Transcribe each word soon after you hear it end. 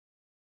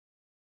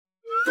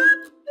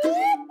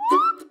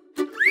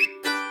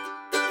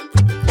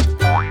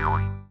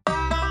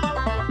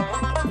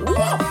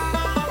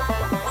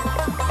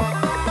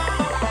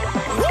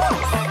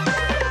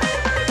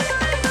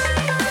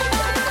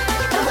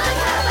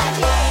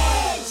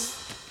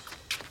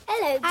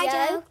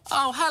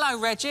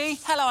Hello, Reggie.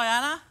 Hello,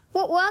 Anna.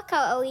 What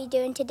workout are we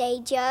doing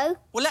today, Joe?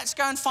 Well, let's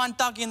go and find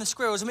Duggee and the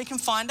squirrels and we can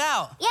find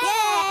out.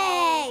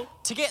 Yay!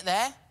 To get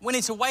there, we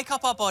need to wake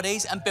up our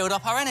bodies and build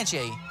up our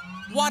energy.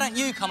 Why don't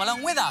you come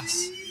along with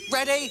us?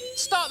 Ready?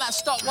 Start that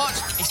stopwatch.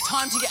 It's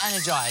time to get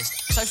energised.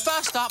 So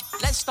first up,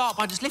 let's start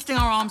by just lifting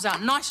our arms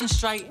out nice and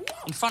straight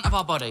in front of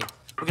our body.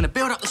 We're going to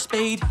build up the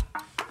speed,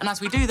 and as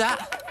we do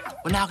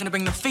that, we're now going to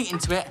bring the feet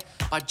into it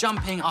by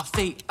jumping our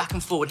feet back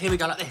and forward. Here we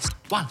go, like this.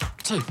 1,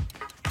 2.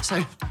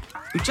 So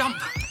we jump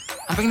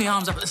and bring the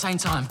arms up at the same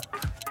time.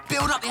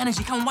 Build up the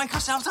energy. Come on, wake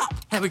ourselves up.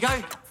 There we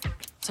go.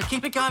 So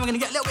keep it going. We're going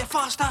to get a little bit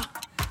faster.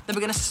 Then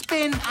we're going to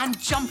spin and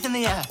jump in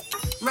the air.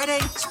 Ready?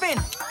 Spin.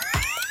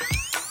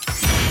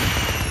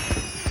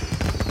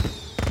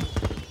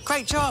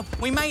 Great job.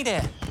 We made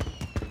it.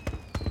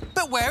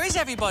 But where is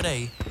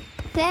everybody?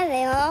 There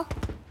they are.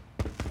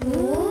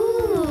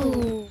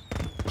 Ooh.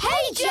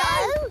 Hey,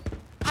 Joe!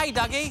 Hey,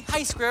 Duggee.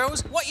 Hey,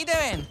 squirrels. What are you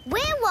doing?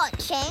 We're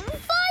watching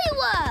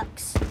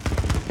fireworks.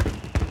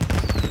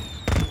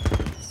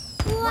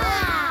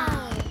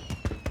 Wow!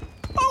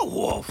 Oh,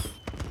 Wolf.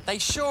 They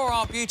sure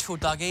are beautiful,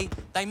 Duggee.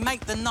 They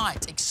make the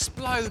night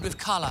explode with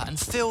colour and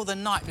fill the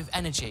night with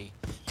energy.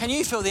 Can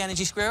you feel the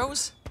energy,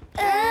 squirrels?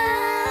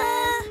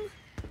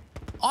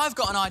 I've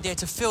got an idea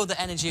to feel the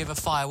energy of a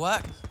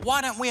firework.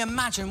 Why don't we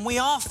imagine we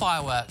are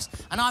fireworks?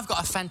 And I've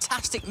got a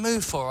fantastic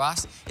move for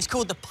us. It's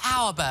called the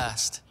power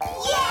burst. Yay!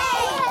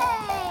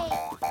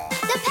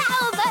 The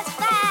power burst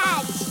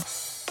badge!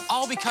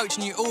 I'll be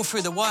coaching you all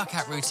through the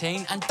workout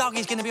routine and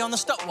Duggee's going to be on the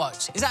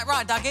stopwatch. Is that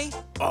right, Duggee?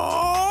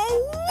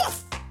 Oh,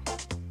 Wolf.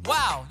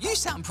 Wow, you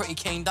sound pretty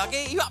keen,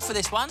 Duggee. Are you up for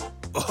this one?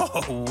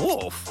 Oh,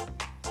 Wolf.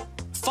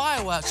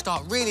 Fireworks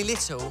start really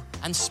little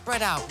and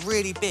spread out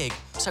really big.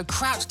 So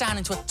crouch down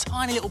into a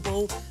tiny little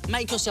ball,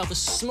 make yourself as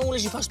small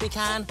as you possibly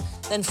can.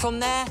 Then from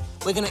there,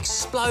 we're going to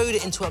explode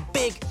it into a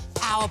big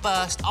power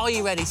burst. Are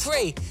you ready?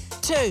 3,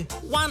 2,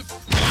 1.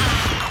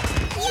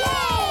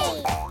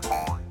 Yay!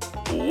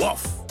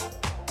 Wolf.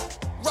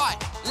 Right,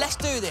 let's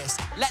do this.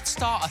 Let's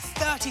start a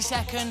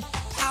 30-second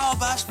power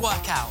burst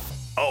workout.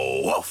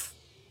 Oh, Wolf.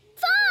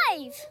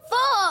 5,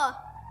 4,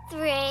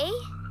 3,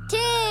 2,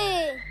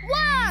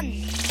 1,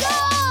 go!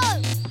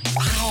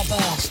 Power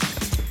burst.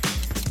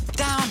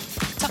 Down,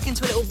 tuck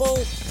into a little ball,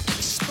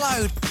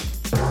 explode.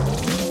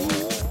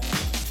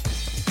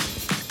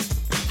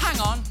 Hang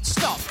on,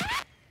 stop.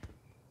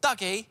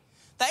 Duggee,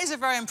 that is a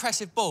very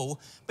impressive ball,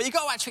 but you've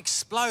got to actually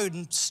explode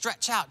and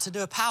stretch out to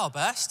do a power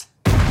burst.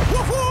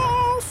 Wolf,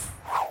 Wolf.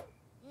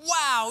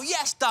 Wow,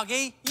 yes,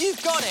 Duggee,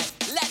 you've got it.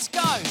 Let's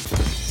go.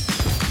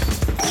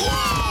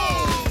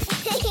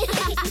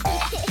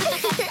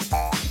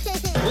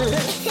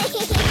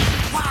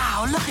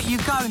 Wow, look at you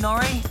go,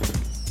 Nori.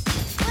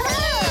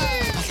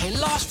 OK,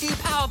 last few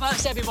power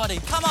bursts, everybody.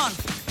 Come on.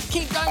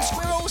 Keep going,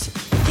 squirrels.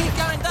 Keep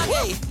going,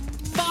 Duggee.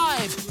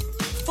 5,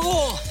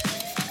 4,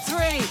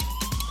 3,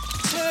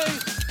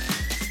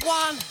 2,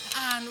 1,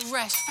 and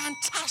rest.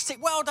 Fantastic.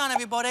 Well done,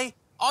 everybody.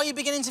 Are you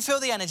beginning to feel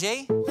the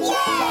energy? Yay!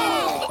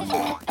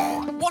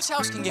 What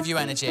else can give you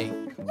energy?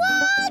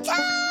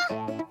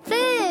 Water!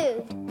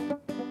 Food!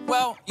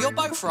 Well, you're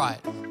both right.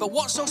 But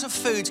what sort of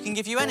foods can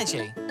give you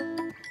energy?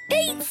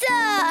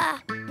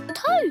 Pizza!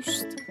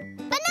 Toast!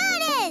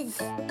 Bananas!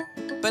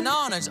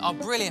 Bananas are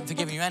brilliant for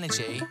giving you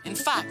energy. In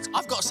fact,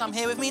 I've got some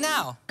here with me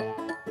now.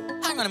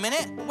 Hang on a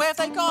minute. Where have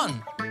they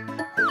gone?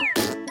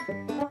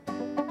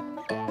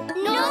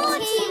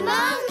 Naughty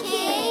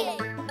monkey!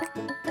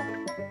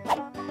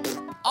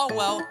 Oh,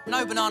 well,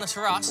 no bananas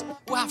for us.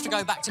 We'll have to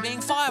go back to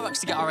being fireworks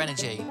to get our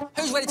energy.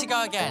 Who's ready to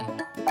go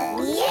again?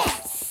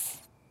 Yes!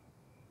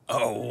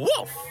 Oh,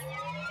 Wolf.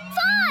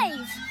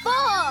 5,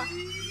 4,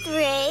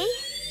 3,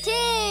 2,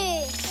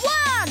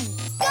 1,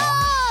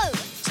 go!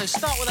 So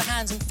start with the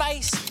hands and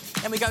face,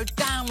 then we go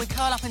down, we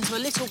curl up into a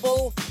little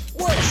ball.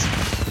 Whoosh!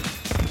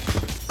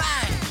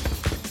 Bang!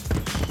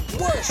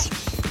 Whoosh!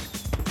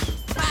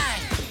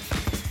 Bang!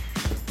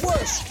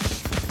 Whoosh!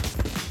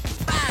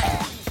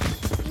 Bang!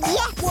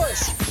 Yes!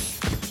 Whoosh!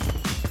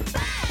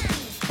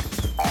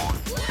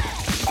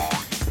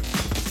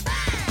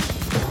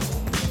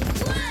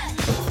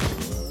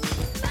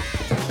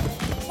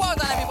 Well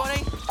done, everybody.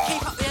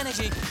 Keep up the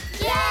energy.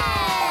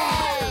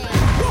 Yay!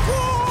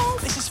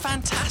 This is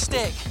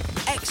fantastic.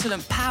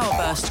 Excellent power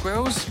burst,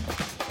 squirrels.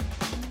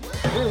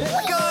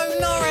 Go,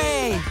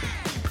 Nori!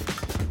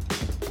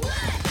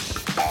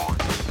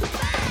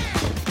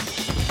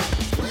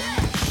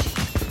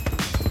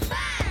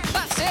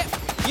 That's it.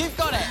 You've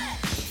got it.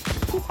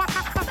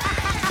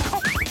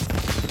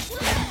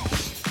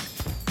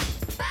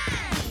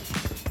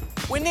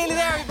 We're nearly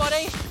there,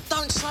 everybody.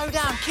 Don't slow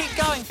down. Keep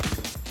going.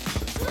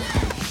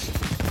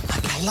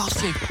 OK, last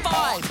few.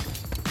 5,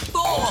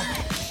 4,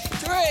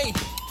 3,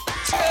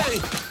 2,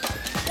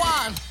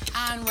 1,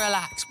 and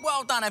relax.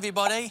 Well done,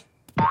 everybody.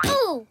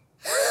 Ooh!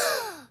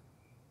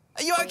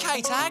 Are you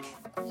OK, Tag?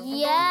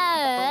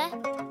 Yeah.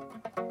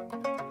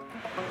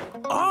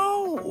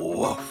 Oh,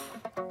 Wolf.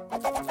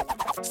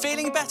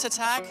 Feeling better,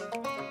 Tag?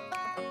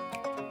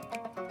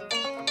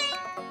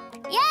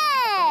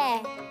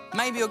 Yeah!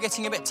 maybe you're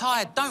getting a bit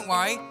tired. Don't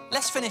worry.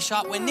 Let's finish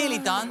up. We're nearly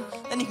done.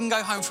 Then you can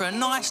go home for a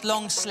nice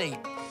long sleep.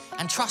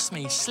 And trust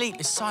me, sleep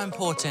is so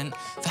important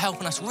for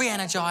helping us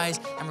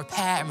re-energise and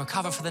repair and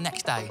recover for the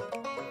next day.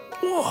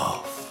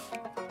 Woof.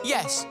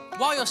 Yes,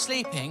 while you're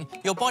sleeping,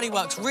 your body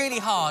works really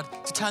hard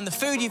to turn the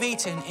food you've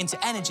eaten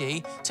into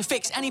energy to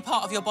fix any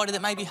part of your body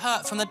that may be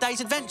hurt from the day's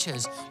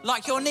adventures,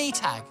 like your knee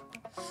tag.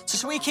 So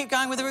shall we keep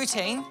going with the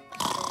routine?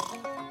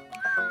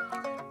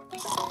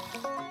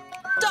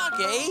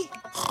 Duggee?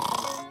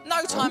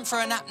 No time for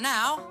a nap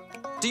now.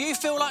 Do you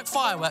feel like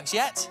fireworks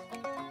yet?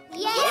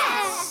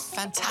 Yes!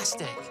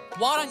 Fantastic.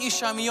 Why don't you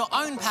show me your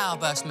own power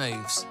burst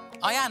moves?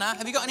 Ayana,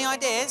 have you got any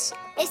ideas?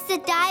 It's the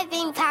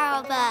diving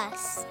power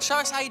burst. Show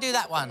us how you do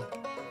that one.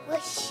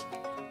 Whoosh.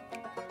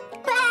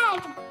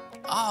 Bang!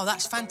 Oh,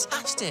 that's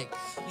fantastic.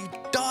 You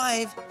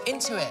dive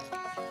into it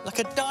like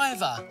a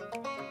diver.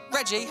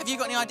 Reggie, have you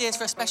got any ideas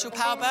for a special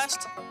power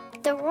burst?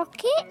 The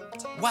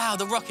rocket? Wow,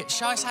 the rocket.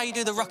 Show us how you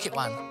do the rocket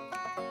one.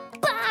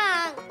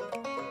 Bang!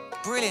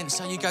 Brilliant.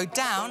 So you go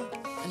down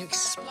and you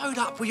explode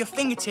up with your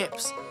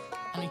fingertips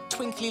and your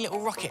twinkly little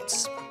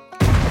rockets.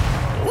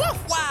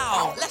 Woof!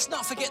 Wow! Let's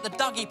not forget the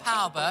Duggee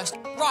power burst.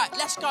 Right,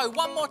 let's go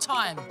one more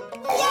time.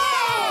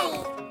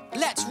 Yay!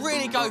 Let's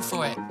really go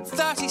for it.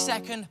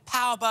 30-second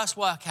power burst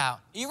workout.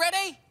 Are you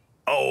ready?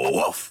 Oh,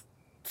 woof.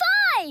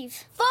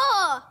 5,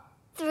 4,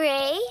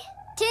 3,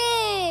 2,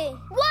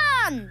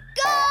 1,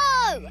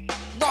 go!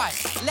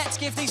 Right, let's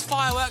give these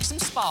fireworks some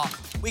spark.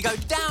 We go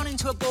down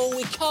into a ball,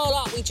 we curl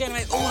up, we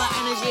generate all that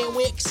energy and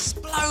we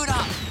explode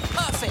up.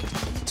 Perfect.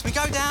 So we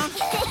go down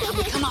and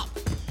we come up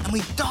and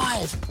we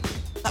dive.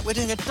 Like we're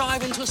doing a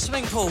dive into a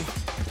swimming pool.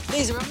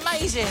 These are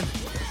amazing.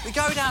 We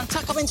go down,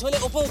 tuck up into a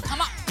little ball,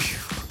 come up,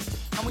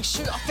 and we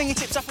shoot our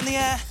fingertips up in the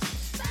air.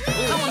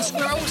 Come on,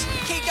 squirrels,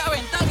 keep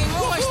going. Duggee,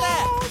 we're almost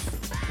there.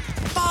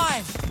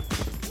 5,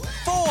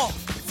 4,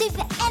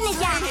 Super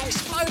energized.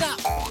 explode up.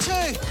 2,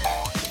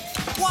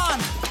 1.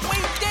 We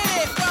did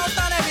it! Well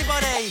done,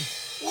 everybody.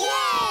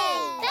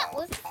 Yay! That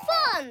was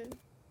fun.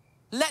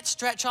 Let's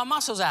stretch our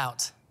muscles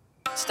out.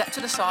 Step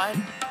to the side,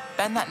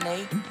 bend that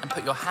knee, and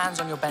put your hands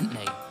on your bent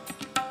knee.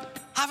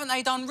 Haven't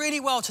they done really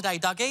well today,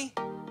 Duggee?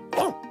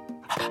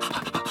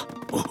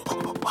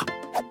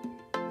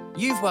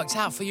 You've worked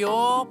out for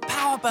your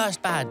Power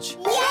Burst badge.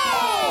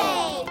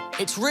 Yay!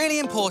 It's really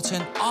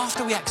important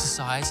after we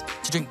exercise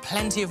to drink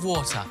plenty of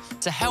water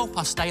to help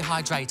us stay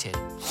hydrated.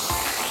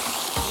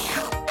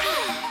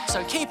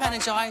 So keep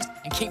energised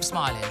and keep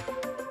smiling.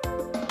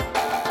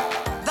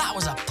 That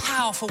was a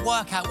powerful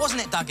workout,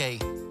 wasn't it, Duggee?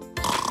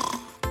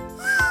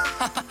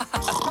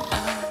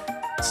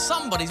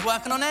 Somebody's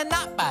working on their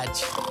nap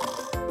badge.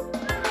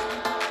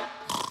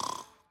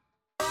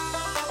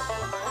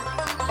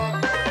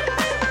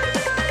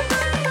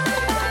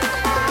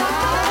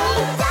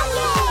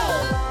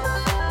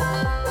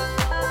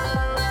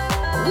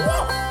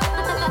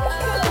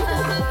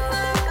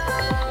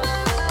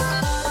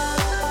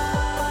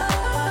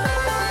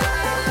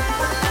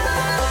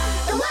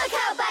 The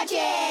workout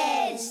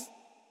badges!